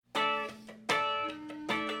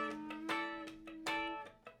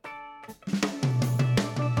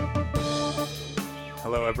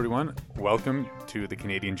everyone. Welcome to the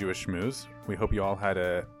Canadian Jewish Schmooze. We hope you all had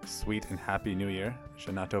a sweet and happy New Year.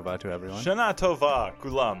 Shana Tova to everyone. Shana Tova,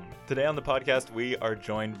 Kulam. Today on the podcast, we are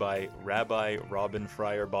joined by Rabbi Robin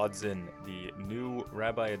Fryer-Bodzin, the new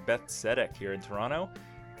rabbi at Beth Tzedek here in Toronto.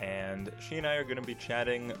 And she and I are going to be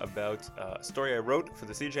chatting about a story I wrote for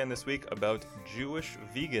the CJN this week about Jewish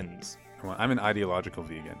vegans. Well, I'm an ideological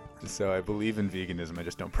vegan, so I believe in veganism. I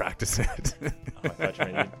just don't practice it. I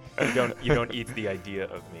thought you don't eat the idea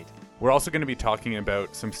of meat. We're also going to be talking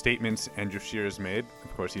about some statements Andrew Scheer has made.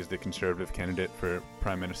 Of course, he's the conservative candidate for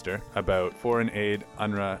prime minister, about foreign aid,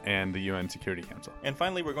 UNRWA, and the UN Security Council. And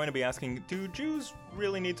finally, we're going to be asking, do Jews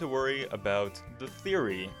really need to worry about the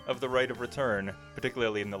theory of the right of return,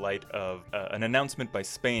 particularly in the light of an announcement by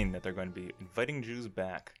Spain that they're going to be inviting Jews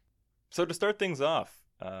back? So to start things off,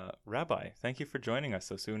 Rabbi, thank you for joining us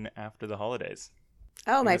so soon after the holidays.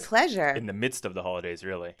 Oh, my pleasure. In the midst of the holidays,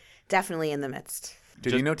 really. Definitely in the midst.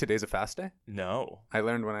 Did you know today's a fast day? No. I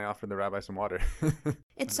learned when I offered the rabbi some water.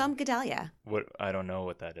 It's Tzom Gedalia. What? I don't know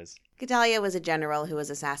what that is. Gedalia was a general who was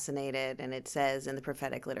assassinated, and it says in the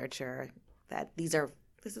prophetic literature that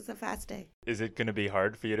this is a fast day. Is it going to be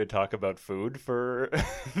hard for you to talk about food for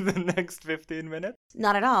the next 15 minutes?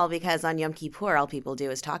 Not at all, because on Yom Kippur, all people do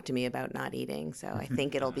is talk to me about not eating, so I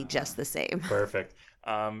think it'll be just the same. Perfect.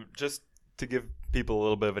 Just to give people a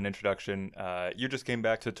little bit of an introduction, you just came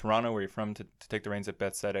back to Toronto, where you're from, to take the reins at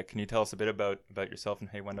Beth Tzedek. Can you tell us a bit about yourself and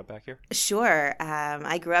how you wound up back here? Sure.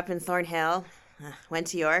 I grew up in Thornhill, went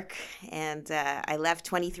to York, and I left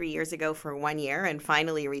 23 years ago for 1 year and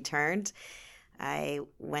finally returned. I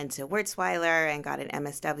went to Wurzweiler and got an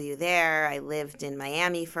MSW there. I lived in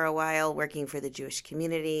Miami for a while, working for the Jewish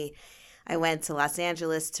community. I went to Los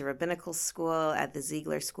Angeles to rabbinical school at the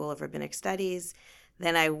Ziegler School of Rabbinic Studies.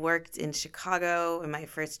 Then I worked in Chicago in my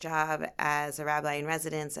first job as a rabbi in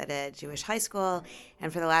residence at a Jewish high school.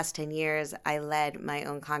 And for the last 10 years, I led my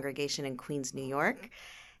own congregation in Queens, New York.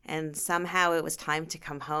 And somehow it was time to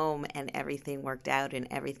come home, and everything worked out and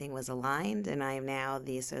everything was aligned. And I am now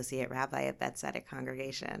the associate rabbi at Beth Tzedek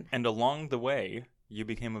congregation. And along the way, you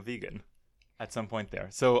became a vegan at some point there.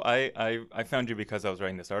 So I found you because I was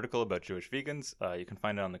writing this article about Jewish vegans. You can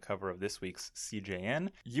find it on the cover of this week's CJN.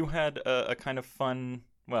 You had a kind of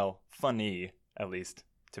funny, at least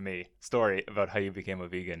to me, story about how you became a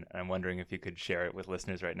vegan. I'm wondering if you could share it with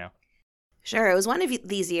listeners right now. Sure. It was one of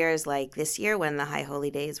these years, like this year, when the high holy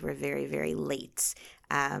days were very, very late.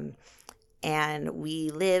 And we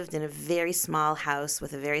lived in a very small house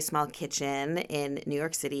with a very small kitchen in New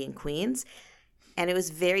York City in Queens. And it was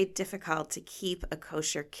very difficult to keep a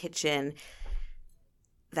kosher kitchen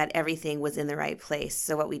that everything was in the right place.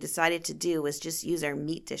 So what we decided to do was just use our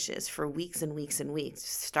meat dishes for weeks and weeks and weeks,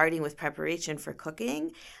 starting with preparation for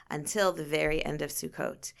cooking until the very end of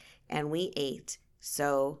Sukkot. And we ate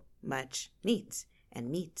so much meat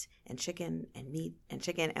and chicken and meat and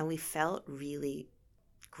chicken, and we felt really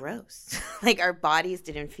gross. Like our bodies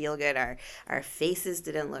didn't feel good, our faces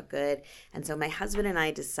didn't look good. And so my husband and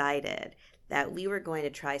I decided that we were going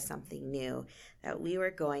to try something new, that we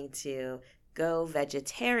were going to go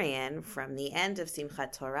vegetarian from the end of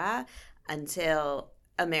Simchat Torah until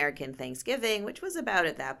American Thanksgiving, which was about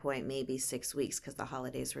at that point maybe 6 weeks because the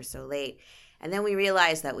holidays were so late. And then we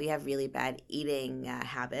realized that we have really bad eating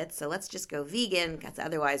habits. So let's just go vegan, because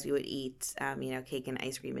otherwise we would eat, cake and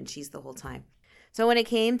ice cream and cheese the whole time. So when it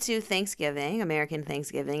came to Thanksgiving, American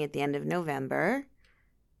Thanksgiving at the end of November,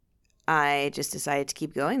 I just decided to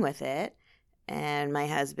keep going with it. And my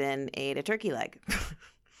husband ate a turkey leg.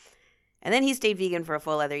 And then he stayed vegan for a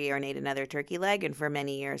full other year and ate another turkey leg. And for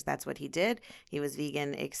many years, that's what he did. He was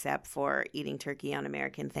vegan except for eating turkey on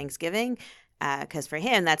American Thanksgiving. Because for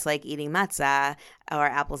him, that's like eating matzah or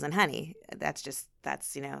apples and honey. That's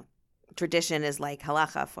tradition is like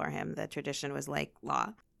halacha for him. The tradition was like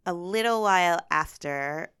law. A little while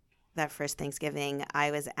after that first Thanksgiving,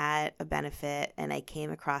 I was at a benefit and I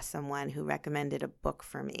came across someone who recommended a book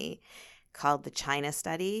for me called The China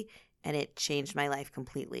Study, and it changed my life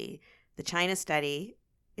completely. The China Study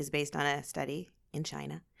is based on a study in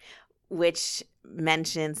China, which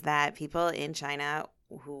mentions that people in China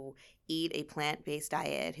who eat a plant-based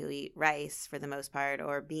diet, who eat rice for the most part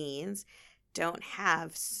or beans, don't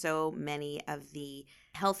have so many of the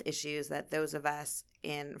health issues that those of us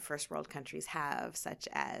in first world countries have, such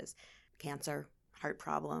as cancer, heart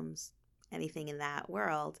problems, anything in that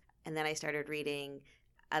world. And then I started reading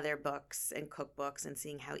other books and cookbooks and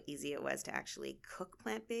seeing how easy it was to actually cook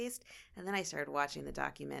plant-based. And then I started watching the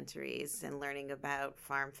documentaries and learning about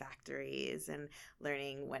farm factories and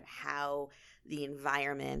learning how the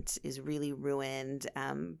environment is really ruined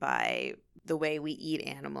by the way we eat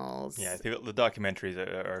animals. Yeah, I think the documentaries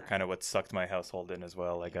are kind of what sucked my household in as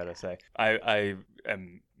well, I gotta say. I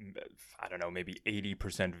am, I don't know, maybe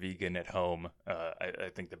 80% vegan at home. I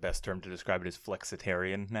think the best term to describe it is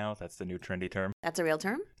flexitarian now. That's the new trendy term. That's a real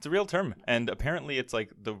term? It's a real term. And apparently it's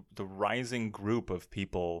like the rising group of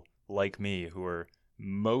people like me who are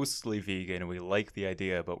mostly vegan and we like the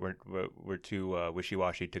idea, but we're too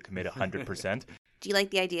wishy-washy to commit 100%. Do you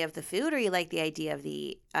like the idea of the food, or you like the idea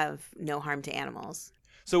of no harm to animals?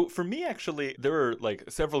 So for me, actually, there are like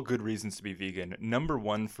several good reasons to be vegan. Number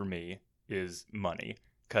one for me is money,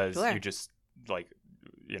 because Sure. you just like,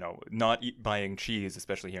 not buying cheese,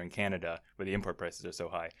 especially here in Canada where the import prices are so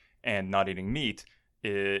high, and not eating meat,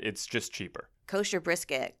 it's just cheaper. Kosher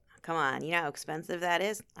brisket. Come on, you know how expensive that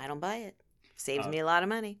is? I don't buy it. Saves me a lot of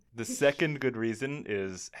money. The second good reason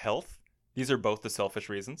is health. These are both the selfish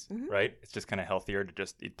reasons, right? It's just kind of healthier to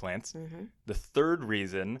just eat plants. Mm-hmm. The third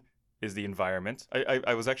reason is the environment.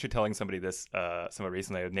 I was actually telling somebody this somewhat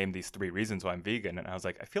recently. I named these 3 reasons why I'm vegan, and I was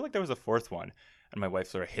like, I feel like there was a 4th one. And my wife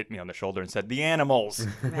sort of hit me on the shoulder and said, the animals.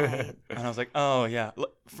 Right. And I was like, oh, yeah.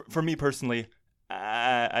 For me personally,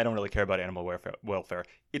 I don't really care about animal welfare.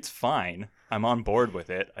 It's fine. I'm on board with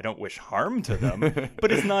it. I don't wish harm to them.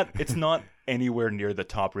 But it's not anywhere near the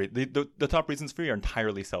top. The top reasons for you are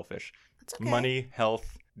entirely selfish. That's okay. Money,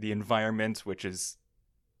 health, the environment, which is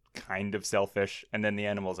kind of selfish, and then the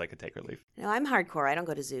animals I could take or leave. No, I'm hardcore. I don't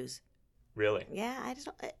go to zoos. Really? Yeah, I just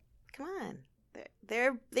don't. Come on.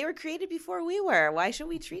 They were created before we were. Why should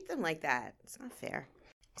we treat them like that? It's not fair.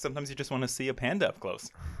 Sometimes you just want to see a panda up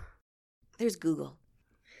close. There's Google.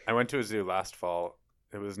 I went to a zoo last fall.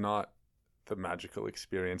 It was not the magical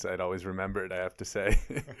experience I'd always remembered, I have to say.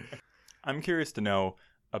 I'm curious to know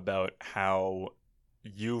about how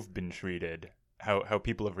you've been treated, how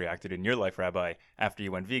people have reacted in your life, Rabbi, after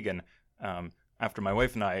you went vegan. After my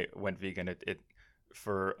wife and I went vegan, it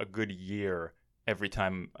for a good year, every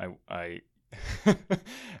time I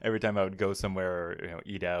every time I would go somewhere or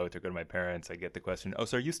eat out or go to my parents, I get the question, "Oh,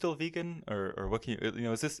 so are you still vegan, or what can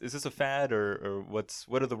you is this a fad, or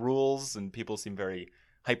what are the rules?" And people seem very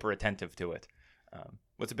hyper attentive to it.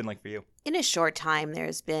 What's it been like for you? In a short time,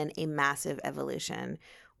 there's been a massive evolution.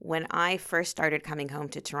 When I first started coming home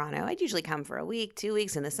to Toronto, I'd usually come for a week, 2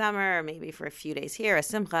 weeks in the summer, or maybe for a few days here, a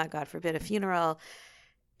simcha, God forbid, a funeral.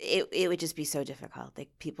 It would just be so difficult. Like,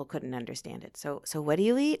 people couldn't understand it. So what do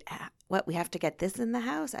you eat? What, we have to get this in the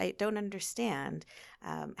house? I don't understand.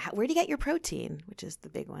 Where do you get your protein? Which is the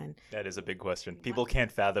big one. That is a big question. People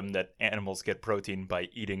can't fathom that animals get protein by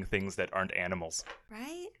eating things that aren't animals.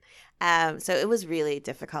 Right? So it was really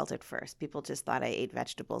difficult at first. People just thought I ate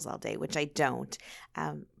vegetables all day, which I don't.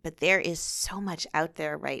 But there is so much out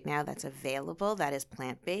there right now that's available that is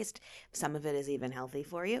plant-based. Some of it is even healthy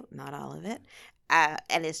for you, not all of it.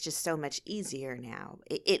 And it's just so much easier now.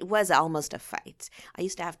 It was almost a fight. I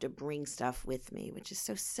used to have to bring stuff with me, which is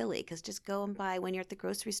so silly, because just go and buy, when you're at the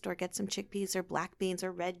grocery store, get some chickpeas or black beans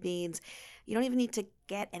or red beans. You don't even need to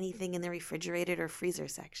get anything in the refrigerated or freezer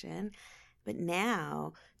section. But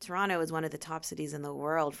now, Toronto is one of the top cities in the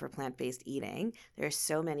world for plant-based eating. There are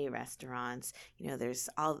so many restaurants. There's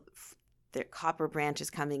all the Copper Branch is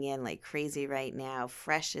coming in like crazy right now.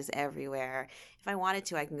 Fresh is everywhere. If I wanted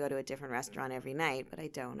to, I can go to a different restaurant every night, but I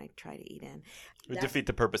don't. I try to eat in. It would defeat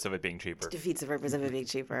the purpose of it being cheaper. It defeats the purpose of it being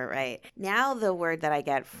cheaper, right? Now the word that I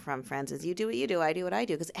get from friends is, you do what you do, I do what I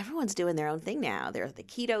do, because everyone's doing their own thing now. There's the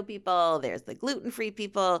keto people, there's the gluten-free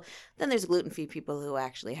people, then there's gluten-free people who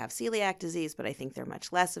actually have celiac disease, but I think they're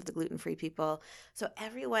much less of the gluten-free people. So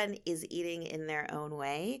everyone is eating in their own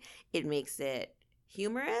way. It makes it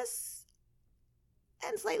humorous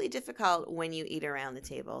and slightly difficult when you eat around the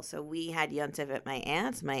table. So we had Yontiv at my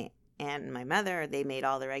aunt and my mother. They made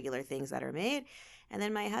all the regular things that are made. And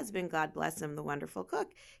then my husband, God bless him, the wonderful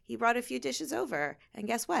cook, he brought a few dishes over. And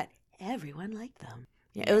guess what? Everyone liked them.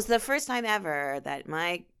 It was the first time ever that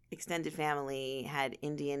my extended family had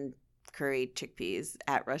Indian curried chickpeas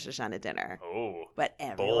at Rosh Hashanah dinner. Oh, but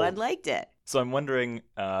everyone liked it. So I'm wondering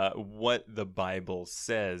what the Bible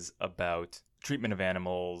says about treatment of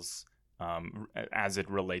animals, as it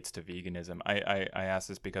relates to veganism. I ask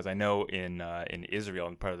this because I know in Israel,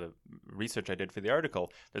 and part of the research I did for the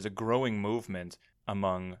article, there's a growing movement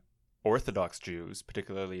among Orthodox Jews,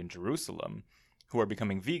 particularly in Jerusalem, who are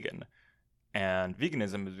becoming vegan. And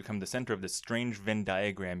veganism has become the center of this strange Venn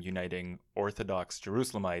diagram uniting Orthodox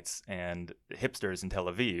Jerusalemites and hipsters in Tel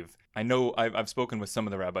Aviv. I know I've spoken with some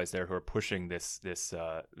of the rabbis there who are pushing this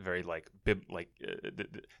very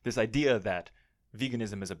this idea that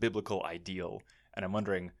veganism is a biblical ideal, and I'm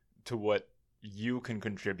wondering to what you can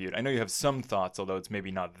contribute. I know you have some thoughts, although it's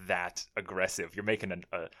maybe not that aggressive. You're making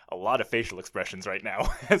a lot of facial expressions right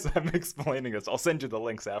now as I'm explaining this. I'll send you the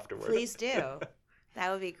links afterwards. Please do.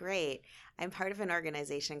 That would be great. I'm part of an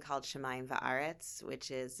organization called Shemayim Va'aretz, which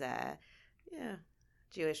is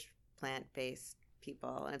Jewish plant-based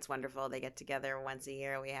people, and it's wonderful. They get together once a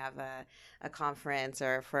year. We have a conference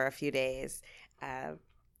or for a few days.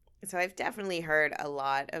 So I've definitely heard a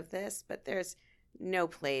lot of this, but there's no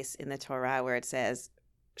place in the Torah where it says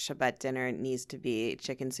Shabbat dinner needs to be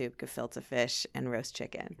chicken soup, gefilte fish, and roast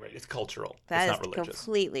chicken. Right, it's cultural. That it's is not religious.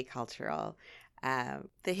 Completely cultural. The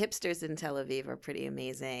hipsters in Tel Aviv are pretty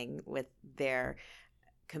amazing with their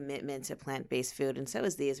commitment to plant-based food, and so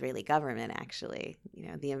is the Israeli government, actually. You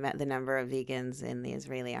know, the number of vegans in the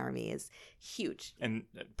Israeli army is huge. And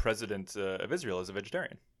President of Israel is a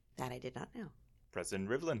vegetarian. That I did not know. President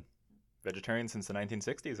Rivlin, vegetarian since the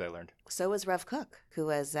 1960s, I learned. So was Rav Kook, who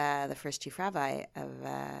was the first chief rabbi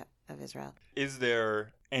of Israel. Is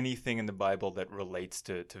there anything in the Bible that relates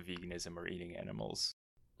to veganism or eating animals?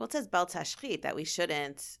 Well, it says bel tashchit, that we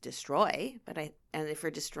shouldn't destroy, and if we're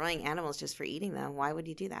destroying animals just for eating them, why would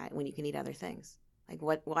you do that when you can eat other things? Like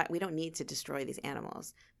why we don't need to destroy these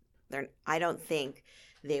animals. I don't think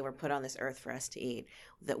they were put on this earth for us to eat.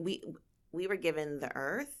 That we were given the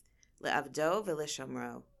earth, le'avdo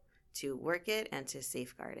v'lishomro, to work it and to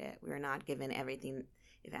safeguard it. We were not given everything.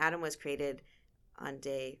 If Adam was created on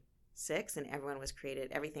day 6 and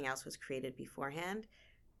everything else was created beforehand,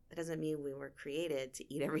 that doesn't mean we were created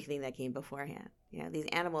to eat everything that came beforehand. You know, these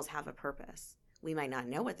animals have a purpose. We might not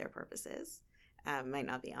know what their purpose is. Might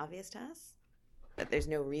not be obvious to us, but there's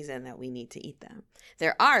no reason that we need to eat them.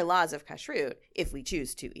 There are laws of kashrut if we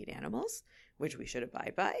choose to eat animals, which we should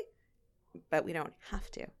abide by, but we don't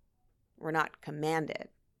have to. We're not commanded.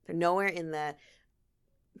 They're nowhere in the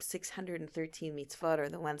 613 mitzvot, or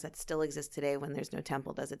the ones that still exist today when there's no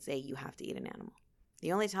temple, does it say you have to eat an animal.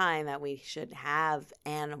 The only time that we should have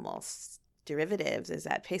animals derivatives is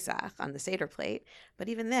at Pesach on the Seder plate, but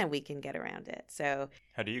even then we can get around it. So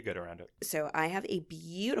how do you get around it? So I have a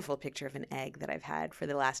beautiful picture of an egg that I've had for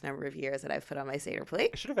the last number of years that I've put on my Seder plate.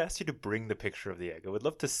 I should have asked you to bring the picture of the egg. I would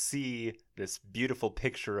love to see this beautiful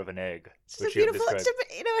picture of an egg. It's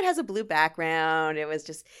it has a blue background. It was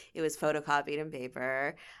photocopied in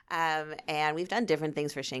paper. And we've done different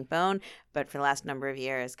things for shank bone, but for the last number of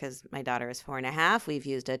years, because my daughter is 4.5, we've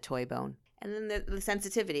used a toy bone. And then the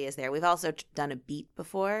sensitivity is there. We've also done a beet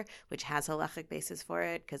before, which has halachic basis for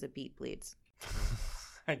it, because a beet bleeds.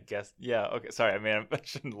 I guess. Yeah. Okay. Sorry. I mean, I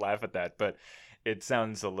shouldn't laugh at that, but it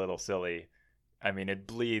sounds a little silly. I mean, it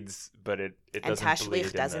bleeds, but it doesn't bleed.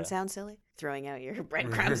 And doesn't sound silly. Throwing out your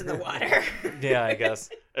breadcrumbs in the water. Yeah, I guess.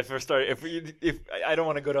 If I don't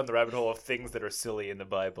want to go down the rabbit hole of things that are silly in the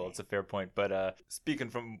Bible, it's a fair point. But speaking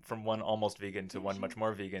from one almost vegan to one much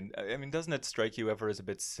more vegan, I mean, doesn't it strike you ever as a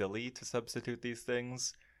bit silly to substitute these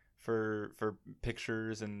things for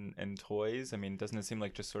pictures and toys? I mean, doesn't it seem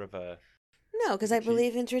like just sort of a... No, because I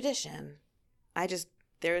believe in tradition.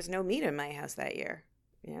 There was no meat in my house that year.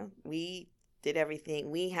 You know, we did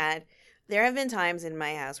everything. There have been times in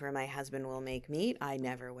my house where my husband will make meat. I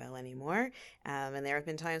never will anymore. And there have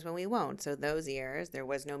been times when we won't. So those years, there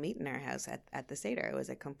was no meat in our house at the Seder. It was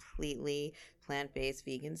a completely plant-based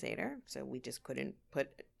vegan Seder. So we just couldn't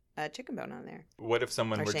put a chicken bone on there. What if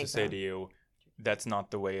someone were to say to you, that's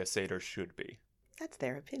not the way a Seder should be? That's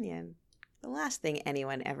their opinion. The last thing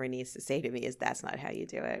anyone ever needs to say to me is that's not how you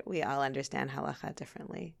do it. We all understand halacha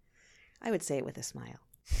differently. I would say it with a smile.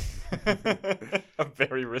 A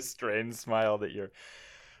very restrained smile that you're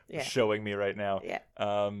showing me right now. Yeah.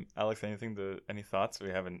 Alex, any thoughts? I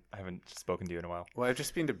haven't spoken to you in a while. Well, I've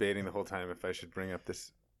just been debating the whole time if I should bring up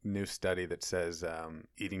this new study that says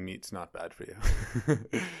eating meat's not bad for you.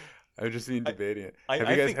 I've just been debating it.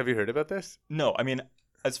 Have you heard about this? No, I mean,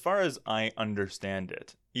 as far as I understand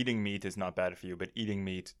it, eating meat is not bad for you, but eating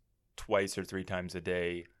meat twice or 3 times a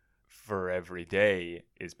day for every day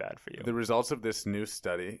is bad for you. The results of this new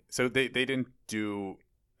study, so they didn't do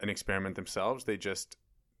an experiment themselves. They just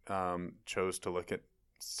chose to look at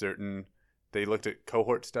they looked at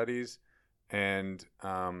cohort studies and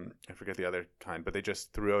I forget the other kind, but they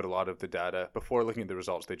just threw out a lot of the data. Before looking at the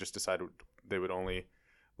results, they just decided they would only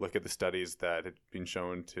look at the studies that had been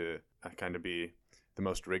shown to kind of be the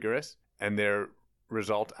most rigorous. And their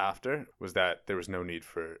result after was that there was no need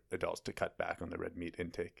for adults to cut back on the red meat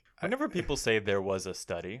intake. Whenever people say there was a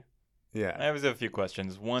study, Yeah. I have a few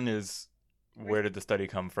questions. One is, where did the study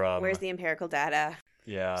come from? Where's the empirical data?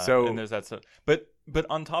 Yeah. So- and there's that stuff. But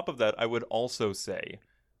on top of that, I would also say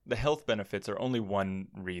the health benefits are only one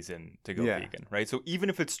reason to go Yeah. vegan, right? So even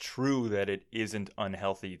if it's true that it isn't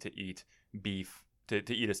unhealthy to eat beef,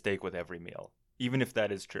 to eat a steak with every meal, even if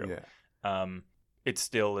that is true, Yeah. it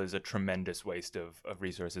still is a tremendous waste of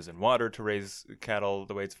resources and water to raise cattle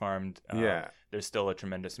the way it's farmed. Yeah. There's still a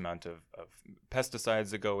tremendous amount of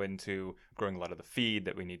pesticides that go into growing a lot of the feed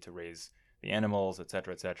that we need to raise the animals, et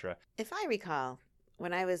cetera, et cetera. If I recall,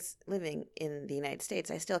 when I was living in the United States,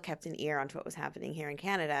 I still kept an ear onto what was happening here in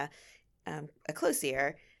Canada, a close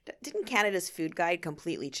ear. Didn't Canada's food guide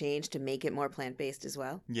completely change to make it more plant-based as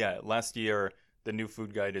well? Yeah, last year, the new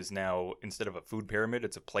food guide is now, instead of a food pyramid,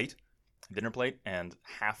 it's a plate, dinner plate, and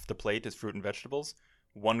half the plate is fruit and vegetables.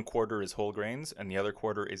 1/4 is whole grains, and the other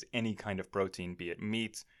quarter is any kind of protein, be it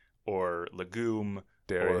meat or legume,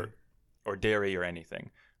 Dairy. or dairy or anything.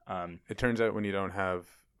 It turns out when you don't have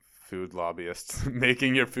food lobbyists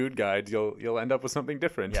making your food guide, you'll end up with something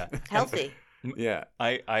different. Yeah. Healthy. Yeah.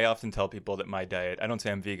 I often tell people that my diet, I don't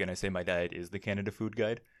say I'm vegan, I say my diet is the Canada Food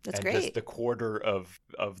Guide. That's and great. Just the quarter of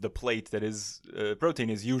the plate that is protein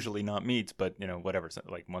is usually not meat, but whatever, so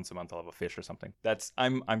like once a month I'll have a fish or something.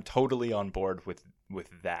 I'm totally on board with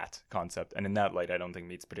that concept. And in that light, I don't think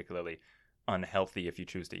meat's particularly unhealthy if you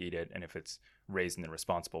choose to eat it and if it's raised in a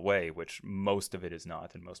responsible way, which most of it is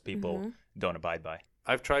not, and most people don't abide by.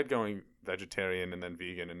 I've tried going vegetarian and then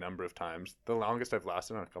vegan a number of times. The longest I've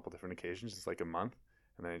lasted on a couple different occasions is like a month,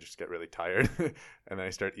 and then I just get really tired, and then I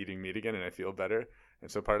start eating meat again, and I feel better. And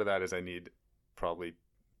so part of that is I need probably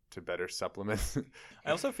to better supplement. I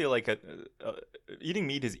also feel like eating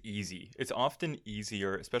meat is easy. It's often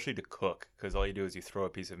easier, especially to cook, because all you do is you throw a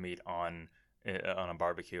piece of meat on a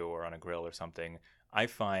barbecue or on a grill or something. I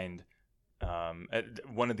find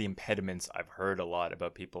one of the impediments I've heard a lot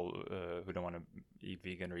about people who don't want to eat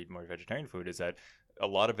vegan or eat more vegetarian food is that a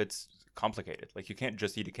lot of it's complicated. Like, you can't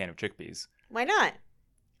just eat a can of chickpeas. Why not?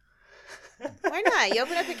 Why not? You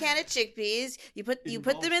open up a can of chickpeas, you put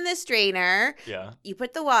them in the strainer, Yeah. you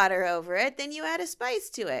put the water over it, then you add a spice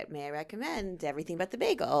to it. May I recommend everything but the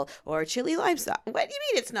bagel or chili lime sauce? What do you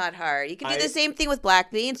mean it's not hard? You can do the same thing with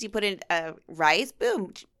black beans. You put in rice,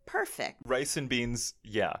 boom, perfect. Rice and beans,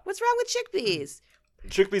 yeah. What's wrong with chickpeas?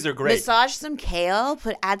 Chickpeas are great. Massage some kale,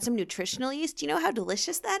 add some nutritional yeast. Do you know how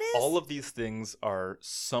delicious that is? All of these things are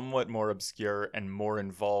somewhat more obscure and more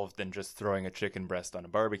involved than just throwing a chicken breast on a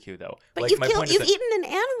barbecue, though. But Like, you've my point is eaten that- an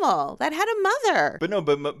animal that had a mother.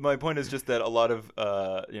 But my point is just that a lot of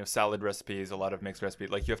salad recipes, a lot of mixed recipes,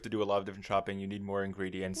 like, you have to do a lot of different shopping. You need more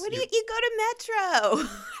ingredients. What do you go to Metro?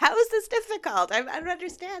 How is this difficult? I don't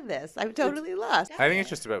understand this. I'm totally lost. I think it's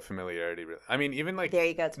just about familiarity. Really. I mean, even like There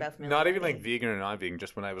you go. It's about familiarity. not even like vegan or non-vegan.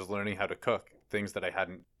 Just when I was learning how to cook, things that I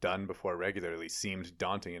hadn't done before regularly seemed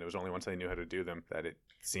daunting, and it was only once I knew how to do them that it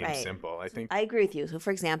seemed Right. simple. I think. I agree with you. So,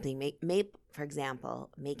 for example,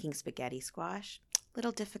 making spaghetti squash, a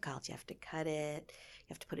little difficult. You have to cut it.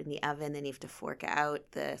 You have to put it in the oven. Then you have to fork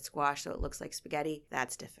out the squash so it looks like spaghetti.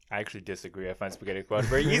 That's difficult. I actually disagree. I find spaghetti squash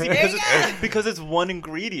very easy There because you because it's one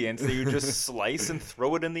ingredient that you just slice and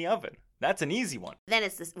throw it in the oven. That's an easy one. Then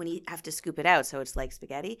it's this when you have to scoop it out so it's like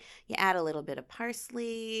spaghetti. You add a little bit of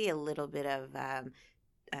parsley, a little bit of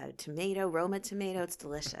tomato, Roma tomato. It's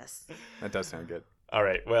delicious. That does sound good. All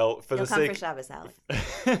right. Well, for You'll the come for sake Shabbos salad.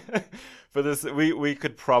 for this, we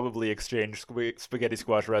could probably exchange spaghetti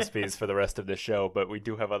squash recipes for the rest of the show, but we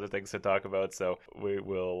do have other things to talk about, so we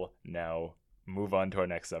will now move on to our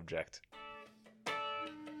next subject.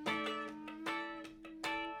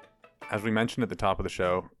 As we mentioned at the top of the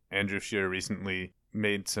show, Andrew Scheer recently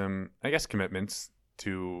made some, I guess, commitments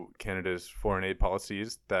to Canada's foreign aid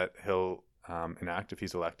policies that he'll enact if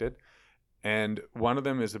he's elected. And one of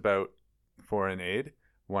them is about foreign aid.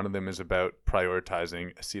 One of them is about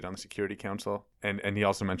prioritizing a seat on the Security Council. And he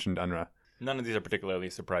also mentioned UNRWA. None of these are particularly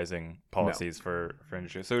surprising policies for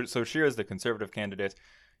industry. So Scheer is the Conservative candidate.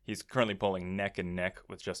 He's currently polling neck and neck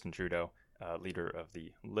with Justin Trudeau, leader of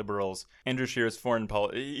the Liberals. Andrew Scheer's foreign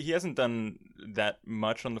policy, he hasn't done that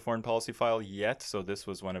much on the foreign policy file yet, so this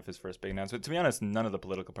was one of his first big announcements. To be honest, none of the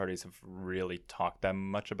political parties have really talked that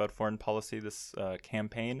much about foreign policy this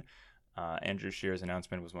campaign. Andrew Scheer's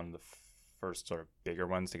announcement was one of the first sort of bigger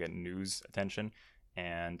ones to get news attention.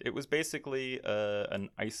 And it was basically an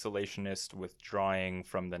isolationist withdrawing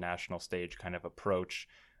from the national stage kind of approach,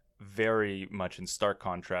 very much in stark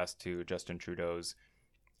contrast to Justin Trudeau's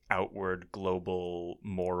outward global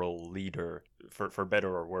moral leader. For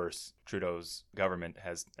better or worse, Trudeau's government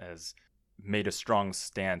has made a strong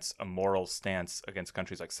stance, a moral stance against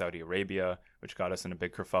countries like Saudi Arabia, which got us in a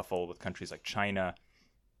big kerfuffle with countries like China.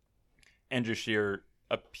 Andrew Scheer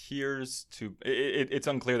appears to... It's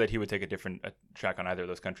unclear that he would take a different track on either of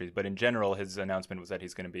those countries, but in general, his announcement was that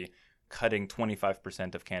he's going to be cutting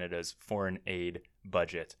 25% of Canada's foreign aid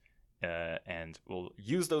budget and will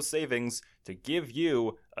use those savings to give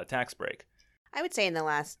you a tax break. I would say in the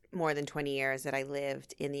last more than 20 years that I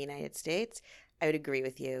lived in the United States, I would agree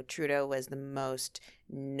with you. Trudeau was the most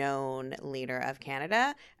known leader of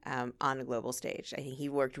Canada on the global stage. I think he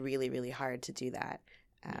worked really, really hard to do that.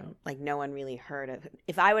 Like no one really heard of him.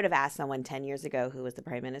 If I would have asked someone 10 years ago who was the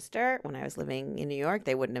prime minister when I was living in New York,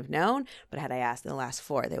 they wouldn't have known. But had I asked in the last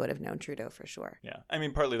 4, they would have known Trudeau for sure. Yeah. I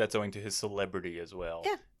mean, partly that's owing to his celebrity as well.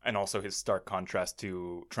 Yeah. And also his stark contrast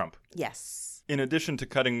to Trump. Yes. In addition to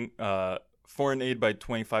cutting foreign aid by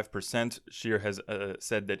 25%, Scheer has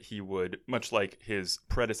said that he would, much like his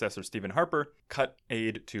predecessor Stephen Harper, cut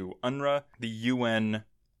aid to UNRWA, the UN...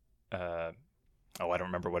 I don't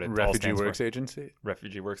remember what it all stands for.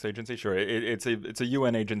 Refugee Works Agency. Sure, it's a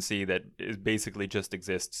UN agency that basically just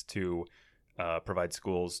exists to provide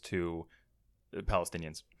schools to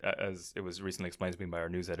Palestinians. As it was recently explained to me by our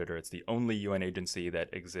news editor, it's the only UN agency that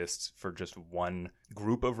exists for just one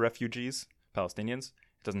group of refugees, Palestinians.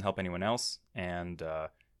 It doesn't help anyone else, and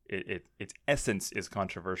its essence is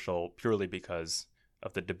controversial purely because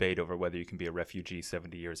of the debate over whether you can be a refugee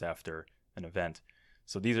 70 years after an event.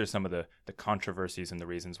 So these are some of the controversies and the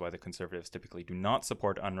reasons why the Conservatives typically do not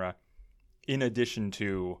support UNRWA, in addition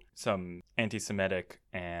to some anti-Semitic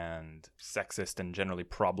and sexist and generally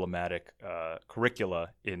problematic curricula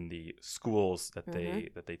in the schools that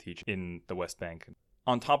they teach in the West Bank.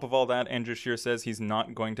 On top of all that, Andrew Scheer says he's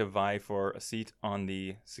not going to vie for a seat on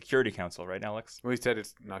the Security Council, right, Alex? Well, he said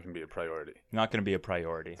it's not going to be a priority. Not going to be a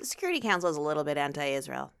priority. The Security Council is a little bit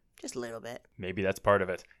anti-Israel. Just a little bit. Maybe that's part of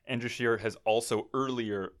it. Andrew Scheer has also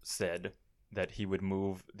earlier said that he would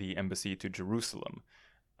move the embassy to Jerusalem,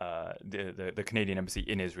 the Canadian embassy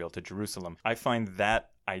in Israel to Jerusalem. I find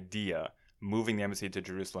that idea, moving the embassy to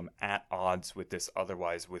Jerusalem, at odds with this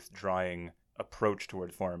otherwise withdrawing approach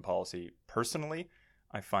toward foreign policy. Personally,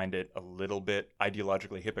 I find it a little bit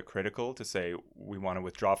ideologically hypocritical to say we want to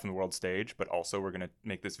withdraw from the world stage, but also we're going to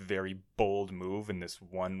make this very bold move in this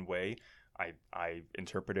one way. I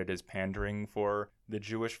interpret it as pandering for the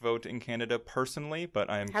Jewish vote in Canada personally, but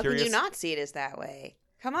I am curious. How can you not see it as that way?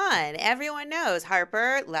 Come on. Everyone knows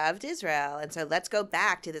Harper loved Israel. And so let's go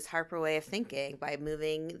back to this Harper way of thinking by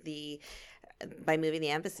moving the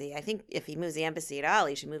embassy. I think if he moves the embassy at all,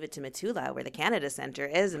 he should move it to Metula, where the Canada Center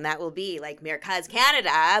is, and that will be like Merkaz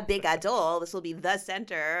Canada, Big Adol. This will be the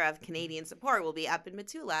center of Canadian support. Will be up in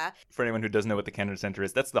Metula. For anyone who doesn't know what the Canada Center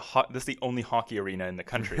is, that's the only hockey arena in the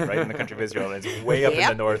country, right? In the country of Israel, and it's way up in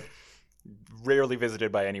the north, rarely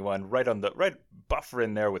visited by anyone. Right buffer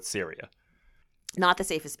in there with Syria. Not the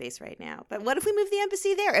safest space right now. But what if we move the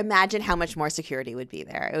embassy there? Imagine how much more security would be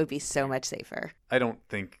there. It would be so much safer. I don't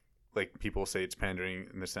think people say it's pandering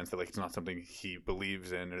in the sense that it's not something he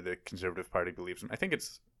believes in or the Conservative Party believes in. I think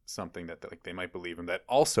it's something that they might believe in that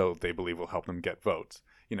also they believe will help them get votes.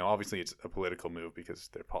 Obviously it's a political move because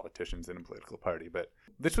they're politicians in a political party. But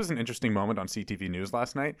this was an interesting moment on CTV News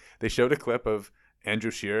last night. They showed a clip of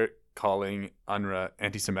Andrew Scheer calling UNRWA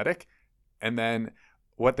anti-Semitic, and then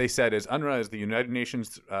what they said is UNRWA is the United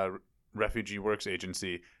Nations Refugee Works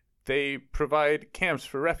Agency. They provide camps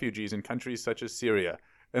for refugees in countries such as Syria.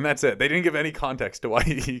 And that's it. They didn't give any context to why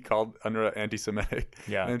he called UNRWA anti-Semitic.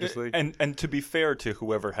 Yeah. And to be fair to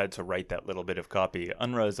whoever had to write that little bit of copy,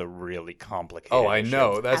 UNRWA is a really complicated Oh, I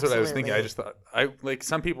know. issue. That's Absolutely. what I was thinking. I just thought,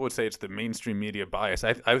 some people would say it's the mainstream media bias.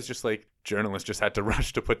 I was just journalists just had to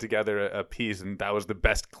rush to put together a piece, and that was the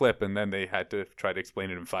best clip, and then they had to try to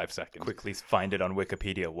explain it in 5 seconds. Quickly find it on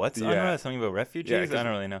Wikipedia. What's UNRWA? Something about refugees? Yeah, I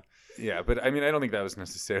don't really know. Yeah, but I don't think that was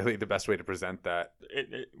necessarily the best way to present that.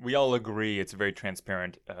 We all agree it's a very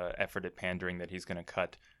transparent effort at pandering that he's going to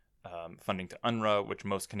cut funding to UNRWA, which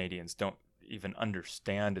most Canadians don't even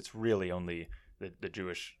understand. It's really only the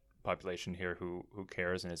Jewish population here who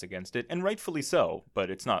cares and is against it, and rightfully so,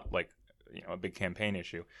 but it's not a big campaign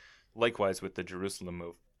issue. Likewise with the Jerusalem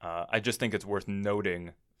move. I just think it's worth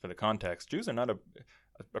noting for the context, Jews are not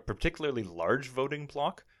a particularly large voting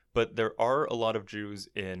bloc, but there are a lot of Jews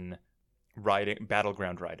in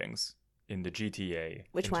battleground ridings in the GTA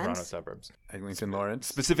Which in ones? Toronto suburbs. Eglinton Lawrence.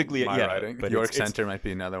 Specifically, my yeah. riding. But York it's Centre might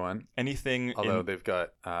be another one. anything Although they've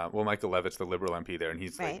got, Michael Levitt's the Liberal MP there, and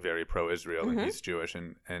he's Right. like very pro-Israel, and he's Jewish,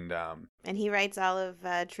 and And he writes all of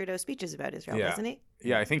Trudeau's speeches about Israel, Yeah. doesn't he?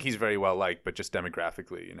 yeah, I think he's very well liked, but just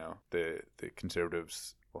demographically, the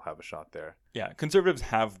Conservatives will have a shot there. Yeah, Conservatives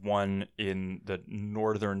have won in the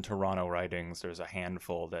northern Toronto ridings. There's a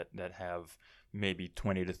handful that have maybe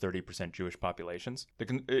 20 to 30% Jewish populations.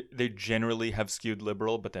 They generally have skewed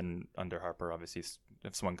liberal, but then under Harper, obviously,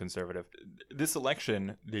 have swung conservative. This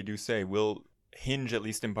election, they do say, will hinge, at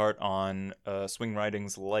least in part, on swing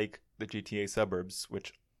ridings like the GTA suburbs,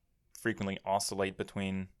 which frequently oscillate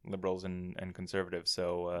between liberals and conservatives.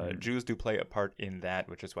 So Jews do play a part in that,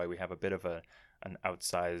 which is why we have a bit of an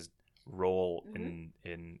outsized role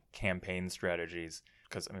in campaign strategies.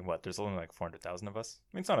 Because, I mean, there's only like 400,000 of us.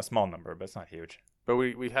 I mean, it's not a small number, but it's not huge. But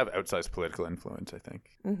we have outsized political influence, I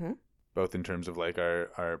think. Mm-hmm. Both in terms of like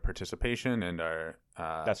our participation and our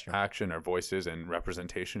That's true. action, our voices, and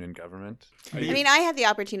representation in government. I mean, I had the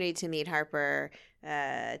opportunity to meet Harper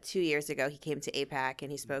 2 years ago. He came to APAC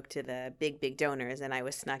and he spoke to the big donors, and I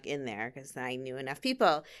was snuck in there because I knew enough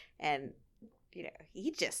people. And,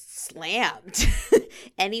 he just slammed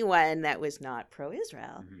anyone that was not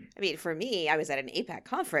pro-Israel. Mm-hmm. I mean, for me, I was at an APAC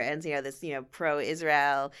conference, this,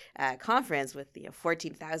 pro-Israel conference with,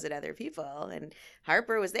 14,000 other people. And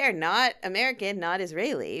Harper was there, not American, not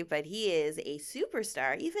Israeli, but he is a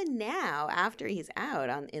superstar even now after he's out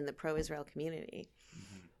in the pro-Israel community.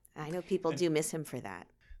 I know people do miss him for that.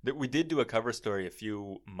 We did do a cover story a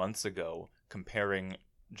few months ago comparing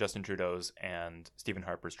Justin Trudeau's and Stephen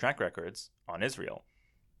Harper's track records on Israel.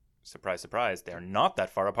 Surprise, surprise, they're not that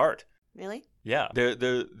far apart. Really? Yeah,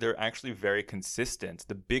 they're actually very consistent.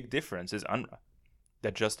 The big difference is UNRWA.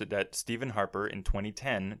 That Stephen Harper in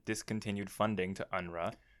 2010 discontinued funding to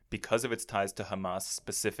UNRWA because of its ties to Hamas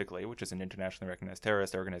specifically, which is an internationally recognized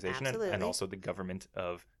terrorist organization, and also the government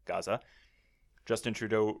of Gaza. Justin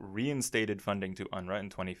Trudeau reinstated funding to UNRWA in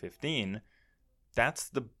 2015. That's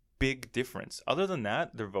the big difference. Other than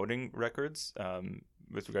that, their voting records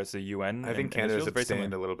with regards to the UN. I think Canada's very similar.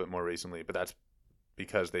 abstained a little bit more recently, but that's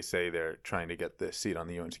because they say they're trying to get the seat on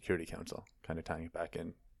the UN Security Council, kind of tying it back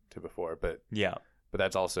in to before. But yeah. But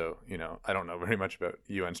that's also, I don't know very much about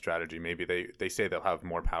UN strategy. Maybe they say they'll have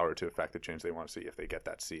more power to affect the change they want to see if they get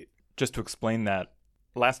that seat. Just to explain that,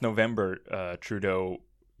 last November, Trudeau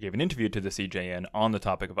gave an interview to the CJN on the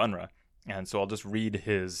topic of UNRWA. And so I'll just read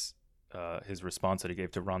his response that he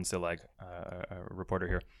gave to Ron Silag, a reporter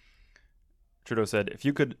here. Trudeau said, "If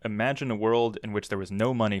you could imagine a world in which there was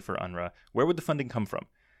no money for UNRWA, where would the funding come from?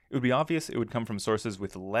 It would be obvious it would come from sources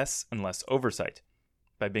with less and less oversight.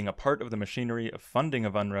 By being a part of the machinery of funding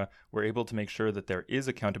of UNRWA, we're able to make sure that there is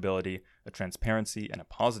accountability, a transparency, and a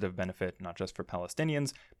positive benefit, not just for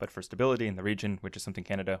Palestinians, but for stability in the region, which is something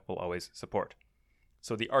Canada will always support."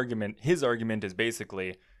 So his argument is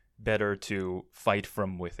basically better to fight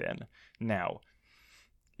from within. Now,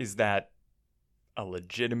 is that a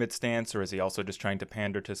legitimate stance, or is he also just trying to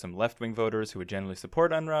pander to some left-wing voters who would generally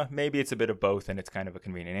support UNRWA? Maybe it's a bit of both, and it's kind of a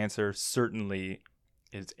convenient answer. Certainly,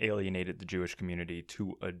 it's alienated the Jewish community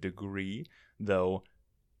to a degree, though.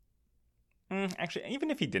 Actually,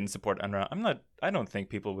 even if he didn't support UNRWA, I don't think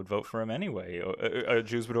people would vote for him anyway.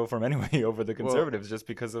 Jews would vote for him anyway over the Conservatives just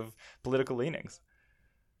because of political leanings.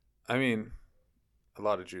 I mean, a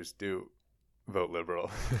lot of Jews do vote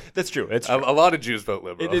liberal. That's true. It's true. A lot of Jews vote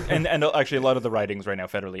liberal. And actually, a lot of the ridings right now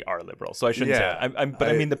federally are liberal. So I shouldn't say that.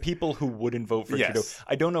 I mean, the people who wouldn't vote for Trudeau,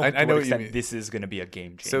 I don't know to what extent this is going to be a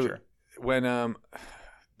game changer. So when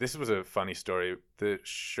this was a funny story. The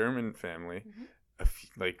Sherman family,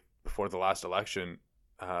 before the last election,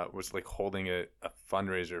 was like holding a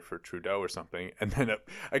fundraiser for Trudeau or something, and then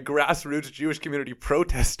a grassroots Jewish community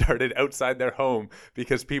protest started outside their home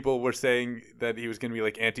because people were saying that he was going to be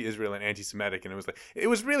like anti-Israel and anti-Semitic, and it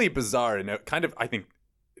was really bizarre and kind of, I think,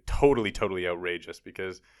 totally outrageous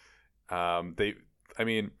because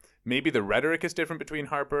maybe the rhetoric is different between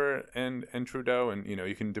Harper and Trudeau, and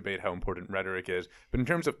you can debate how important rhetoric is, but in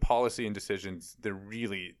terms of policy and decisions, they're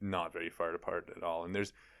really not very far apart at all, and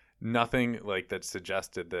there's nothing like that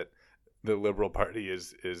suggested that the Liberal Party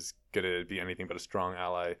is going to be anything but a strong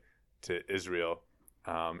ally to Israel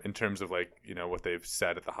in terms of what they've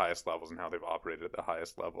said at the highest levels and how they've operated at the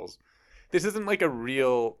highest levels. This isn't like a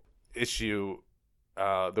real issue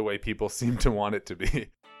the way people seem to want it to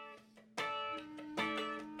be.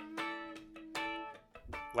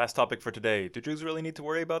 Last topic for today. Do Jews really need to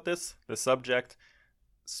worry about this? The subject,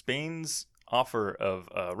 Spain's offer of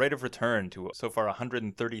a right of return to so far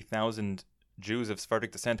 130,000 Jews of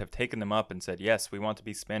Sephardic descent have taken them up and said, yes, we want to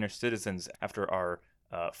be Spanish citizens after our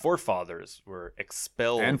forefathers were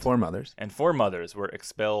expelled. And foremothers. And foremothers were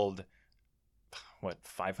expelled,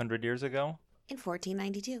 500 years ago? In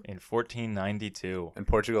 1492. In 1492. And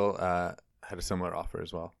Portugal had a similar offer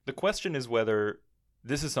as well. The question is whether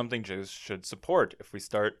this is something Jews should support. If we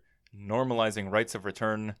start normalizing rights of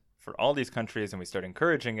return for all these countries and we start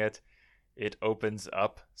encouraging it, it opens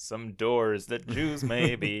up some doors that Jews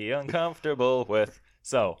may be uncomfortable with.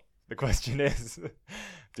 So the question is,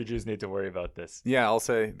 do Jews need to worry about this? Yeah, I'll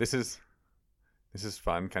say this is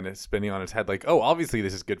fun, kind of spinning on its head. Like, oh, obviously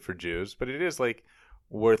this is good for Jews, but it is like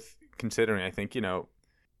worth considering. I think,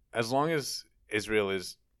 as long as Israel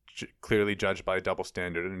is clearly judged by a double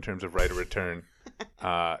standard in terms of right of return,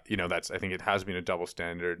 I think it has been a double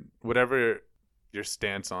standard. Whatever your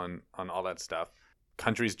stance on all that stuff,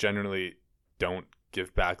 countries generally don't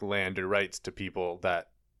give back land or rights to people that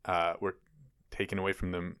were taken away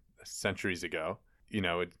from them centuries ago.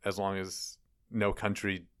 As long as no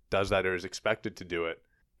country does that or is expected to do it,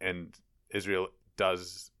 and Israel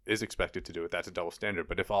is expected to do it, that's a double standard.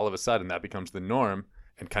 But if all of a sudden that becomes the norm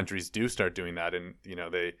and countries do start doing that, and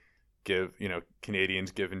they give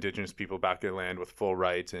Canadians give Indigenous people back their land with full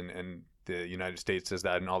rights, and the United States says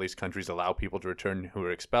that, and all these countries allow people to return who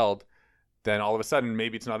are expelled, then all of a sudden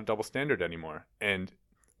maybe it's not a double standard anymore. And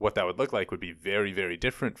what that would look like would be very, very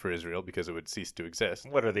different for Israel, because it would cease to exist.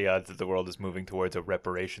 What are the odds that the world is moving towards a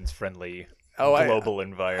reparations-friendly global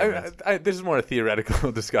environment? This is more a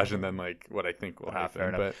theoretical discussion than like what I think will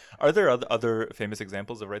happen. But are there other famous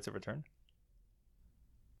examples of rights of return?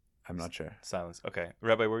 I'm not sure. Silence. Okay.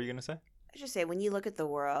 Rabbi, what were you going to say? I should say, when you look at the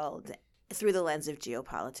world through the lens of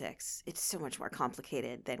geopolitics, it's so much more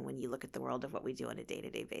complicated than when you look at the world of what we do on a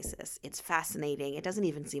day-to-day basis. It's fascinating. It doesn't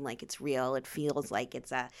even seem like it's real. It feels like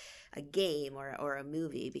it's a game or a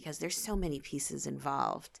movie, because there's so many pieces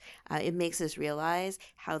involved. It makes us realize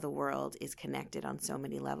how the world is connected on so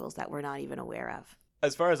many levels that we're not even aware of.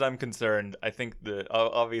 As far as I'm concerned, I think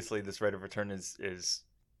obviously this right of return is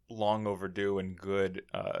long overdue and good.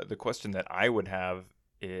 The question that I would have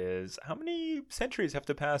is, how many centuries have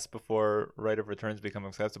to pass before right of returns become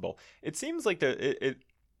acceptable? It seems like it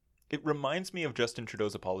reminds me of Justin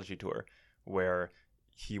Trudeau's apology tour, where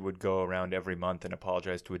he would go around every month and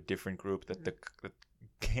apologize to a different group that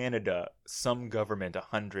Canada, some government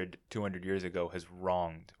 100, 200 years ago has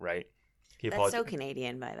wronged, right? That's so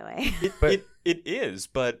Canadian, by the way. It is,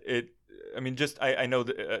 but I know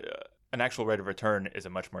that an actual right of return is a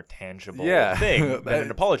much more tangible thing than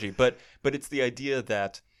an apology. But it's the idea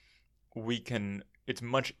that it's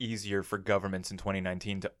much easier for governments in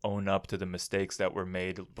 2019 to own up to the mistakes that were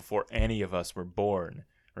made before any of us were born,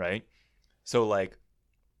 right? So, like,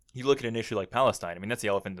 you look at an issue like Palestine. I mean, that's the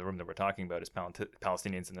elephant in the room that we're talking about, is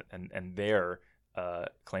Palestinians and their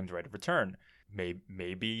claimed right of return.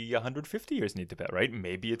 Maybe 150 years need to pass, right?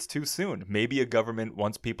 Maybe it's too soon. Maybe a government,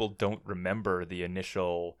 once people don't remember the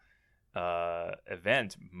initial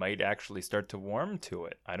event, might actually start to warm to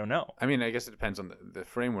it. I don't know. I mean, I guess it depends on the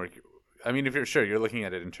framework. I mean, if you're looking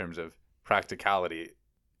at it in terms of practicality,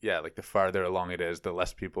 yeah, like the farther along it is, the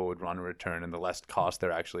less people would want to return and the less cost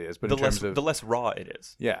there actually is. But the less raw it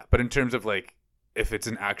is. Yeah, but in terms of like, if it's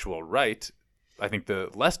an actual right, I think the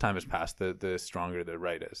less time has passed, the stronger the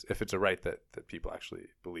right is. If it's a right that people actually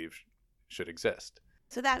believe should exist.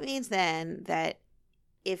 So that means then that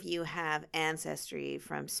if you have ancestry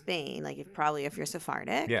from Spain, like if you're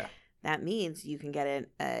Sephardic, that means you can get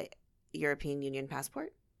a European Union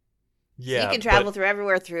passport. Yeah, so you can travel through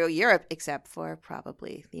everywhere through Europe, except for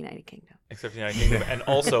probably the United Kingdom. Except the United Kingdom, and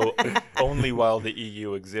also only while the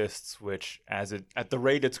EU exists, which at the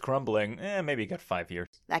rate it's crumbling, maybe you got 5 years.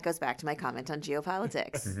 That goes back to my comment on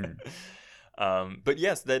geopolitics. But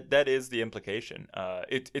yes, that is the implication.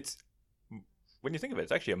 It's when you think of it,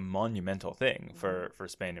 it's actually a monumental thing for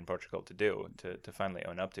Spain and Portugal to do, to finally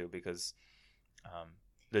own up to, because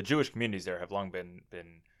the Jewish communities there have long been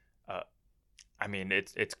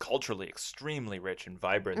it's culturally extremely rich and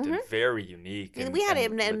vibrant and very unique. And we had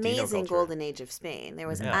an amazing golden age of Spain. There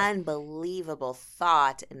was unbelievable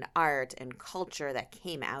thought and art and culture that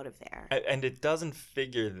came out of there. And it doesn't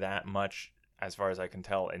figure that much, as far as I can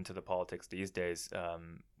tell, into the politics these days.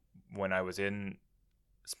 When I was in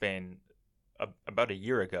Spain about a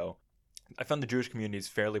year ago, I found the Jewish communities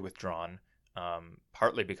fairly withdrawn,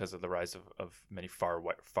 partly because of the rise of many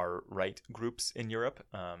far-right groups in Europe,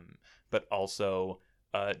 but also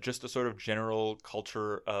just a sort of general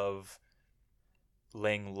culture of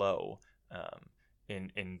laying low.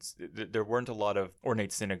 There weren't a lot of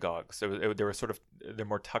ornate synagogues. So they're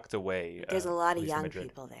more tucked away. There's a lot of young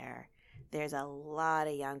people there. there's a lot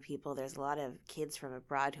of young people. There's a lot of kids from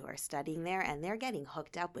abroad who are studying there, and they're getting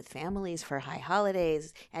hooked up with families for high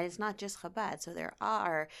holidays. And it's not just Chabad. So there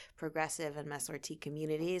are progressive and Masorti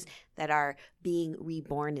communities that are being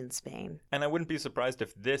reborn in Spain. And I wouldn't be surprised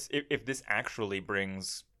if this actually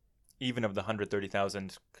brings, even of the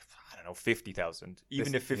 130,000, I don't know, 50,000.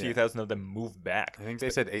 Even if 50,000 of them move back. I think they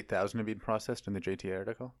said 8,000 have been processed in the JT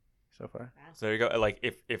article so far. So there you go. Like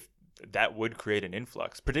if that would create an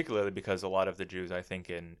influx, particularly because a lot of the Jews, I think,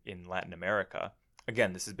 in Latin America,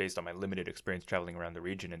 again, this is based on my limited experience traveling around the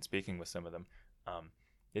region and speaking with some of them,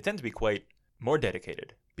 they tend to be quite more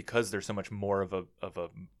dedicated because they're so much more of a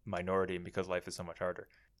minority and because life is so much harder.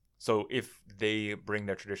 So if they bring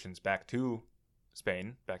their traditions back to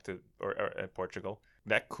Spain, back to or Portugal,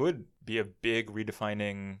 that could be a big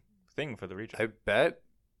redefining thing for the region. I bet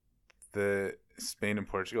the Spain and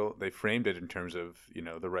Portugal, they framed it in terms of,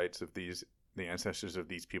 the rights of the ancestors of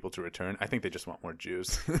these people to return. I think they just want more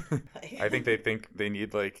Jews. I think they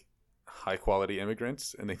need like high quality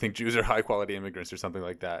immigrants, and they think Jews are high quality immigrants or something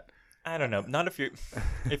like that. I don't know. Not if you're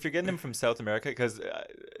getting them from South America, because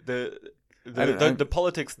the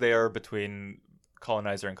politics there between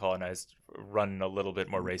colonizer and colonized run a little bit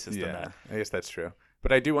more racist than that. I guess that's true.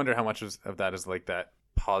 But I do wonder how much of that is like that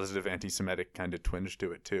positive anti-Semitic kind of twinge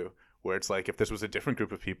to it too, where it's like, if this was a different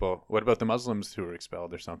group of people, what about the Muslims who were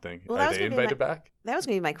expelled or something? Well, are they invited back? That was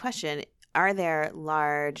going to be my question. Are there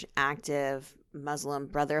large, active Muslim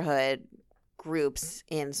Brotherhood groups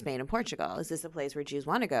in Spain and Portugal? Is this a place where Jews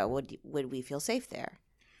want to go? Would we feel safe there?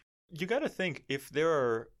 You got to think, if there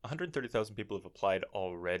are 130,000 people who've applied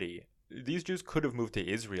already, these Jews could have moved to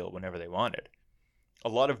Israel whenever they wanted. A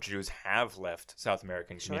lot of Jews have left South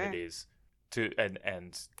American communities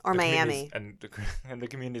or Miami, and the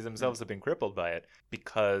communities themselves have been crippled by it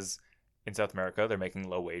because in South America they're making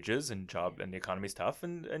low wages and the economy's tough,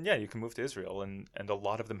 and yeah, you can move to Israel, and a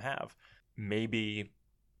lot of them have. Maybe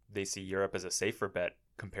they see Europe as a safer bet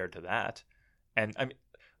compared to that. And I mean,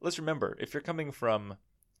 let's remember, if you're coming from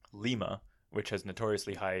Lima, which has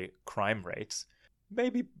notoriously high crime rates,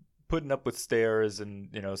 maybe putting up with stares and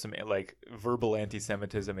some like verbal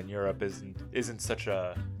anti-Semitism in Europe isn't such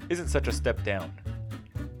a step down.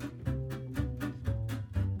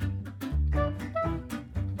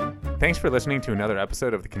 Thanks for listening to another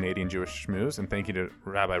episode of the Canadian Jewish Schmooze, and thank you to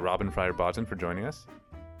Rabbi Robin Fryer-Bodson for joining us.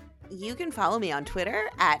 You can follow me on Twitter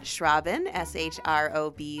at Shrobin,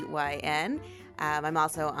 SHROBYN. I'm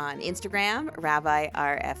also on Instagram, Rabbi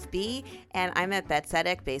RFB, and I'm at Bet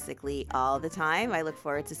Tzedek basically all the time. I look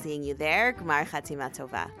forward to seeing you there. Gmar Chatima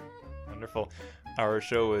Tova. Wonderful. Our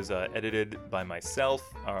show is edited by myself.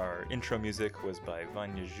 Our intro music was by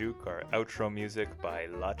Vanya Zhuk. Our outro music by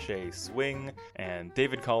Lache Swing. And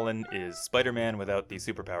David Collin is Spider-Man without the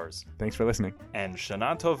superpowers. Thanks for listening. And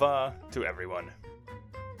Shana Tova to everyone.